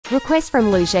Request from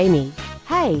Lujemi.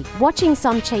 Hey, watching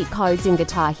some cheat codes in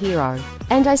Guitar Hero,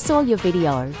 and I saw your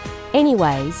video.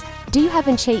 Anyways, do you have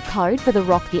a cheat code for the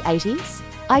Rock the 80s?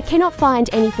 I cannot find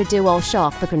any for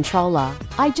DualShock for controller.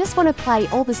 I just want to play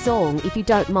all the song if you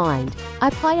don't mind. I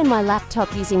play on my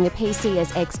laptop using the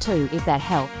PCS X2 if that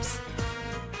helps.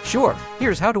 Sure,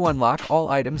 here's how to unlock all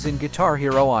items in Guitar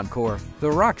Hero Encore,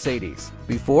 the Rock's 80s.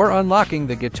 Before unlocking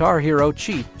the Guitar Hero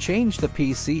cheat, change the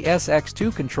PCS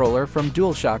X2 controller from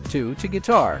DualShock 2 to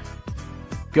Guitar.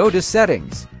 Go to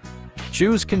Settings.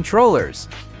 Choose Controllers.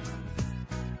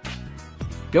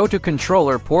 Go to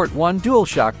Controller Port 1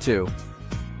 DualShock 2.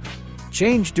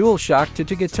 Change DualShock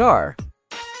to Guitar.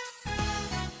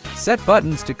 Set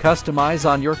buttons to customize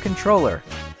on your controller.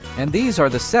 And these are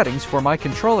the settings for my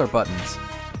controller buttons.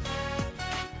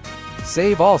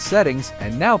 Save all settings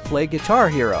and now play Guitar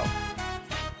Hero.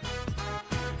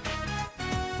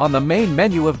 On the main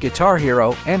menu of Guitar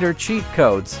Hero, enter cheat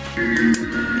codes.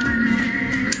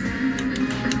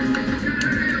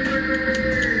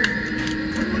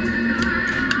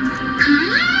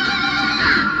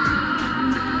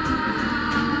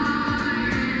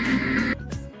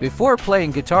 Before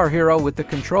playing Guitar Hero with the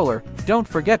controller, don't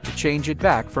forget to change it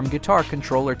back from Guitar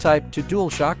controller type to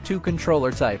DualShock 2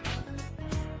 controller type.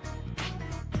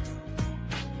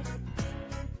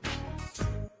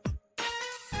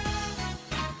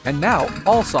 And now,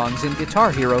 all songs in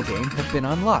Guitar Hero game have been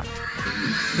unlocked.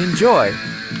 Enjoy!